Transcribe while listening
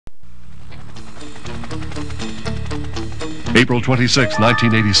April 26,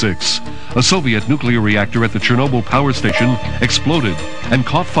 1986, a Soviet nuclear reactor at the Chernobyl power station exploded and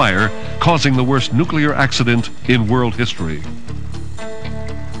caught fire, causing the worst nuclear accident in world history.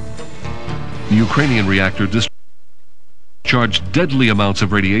 The Ukrainian reactor discharged deadly amounts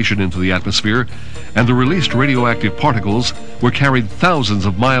of radiation into the atmosphere, and the released radioactive particles were carried thousands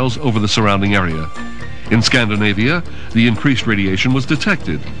of miles over the surrounding area. In Scandinavia, the increased radiation was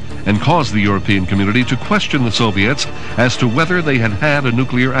detected and caused the European community to question the Soviets as to whether they had had a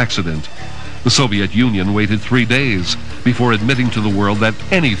nuclear accident. The Soviet Union waited 3 days before admitting to the world that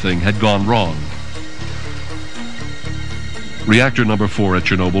anything had gone wrong. Reactor number 4 at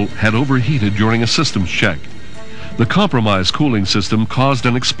Chernobyl had overheated during a systems check. The compromised cooling system caused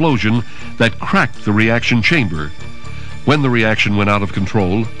an explosion that cracked the reaction chamber. When the reaction went out of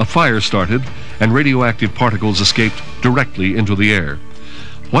control, a fire started and radioactive particles escaped directly into the air.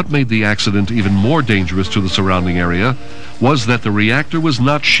 What made the accident even more dangerous to the surrounding area was that the reactor was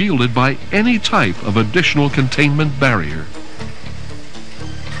not shielded by any type of additional containment barrier.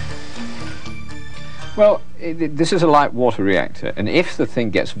 Well, this is a light water reactor, and if the thing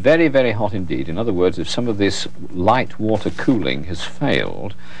gets very, very hot indeed, in other words, if some of this light water cooling has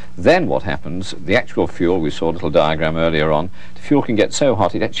failed, then what happens, the actual fuel, we saw a little diagram earlier on, the fuel can get so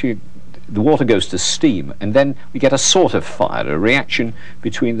hot the water goes to steam, and then we get a sort of fire, a reaction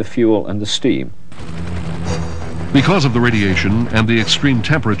between the fuel and the steam. Because of the radiation and the extreme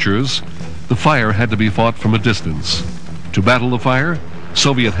temperatures, the fire had to be fought from a distance. To battle the fire,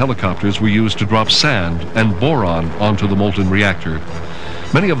 Soviet helicopters were used to drop sand and boron onto the molten reactor.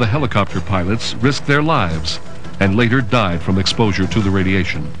 Many of the helicopter pilots risked their lives and later died from exposure to the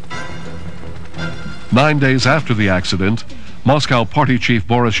radiation. 9 days after the accident, Moscow party chief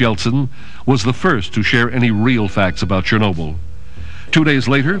Boris Yeltsin was the first to share any real facts about Chernobyl. 2 days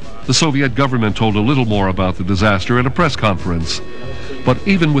later, the Soviet government told a little more about the disaster at a press conference. But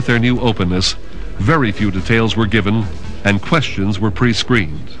even with their new openness, very few details were given and questions were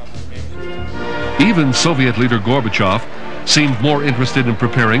pre-screened. Even Soviet leader Gorbachev seemed more interested in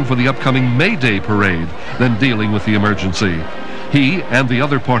preparing for the upcoming May Day parade than dealing with the emergency. He and the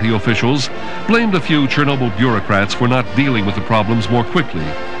other party officials blamed a few Chernobyl bureaucrats for not dealing with the problems more quickly.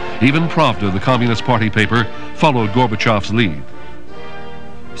 Even Pravda, the Communist Party paper, followed Gorbachev's lead.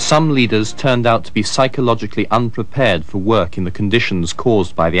 Some leaders turned out to be psychologically unprepared for work in the conditions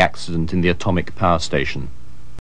caused by the accident in the atomic power station.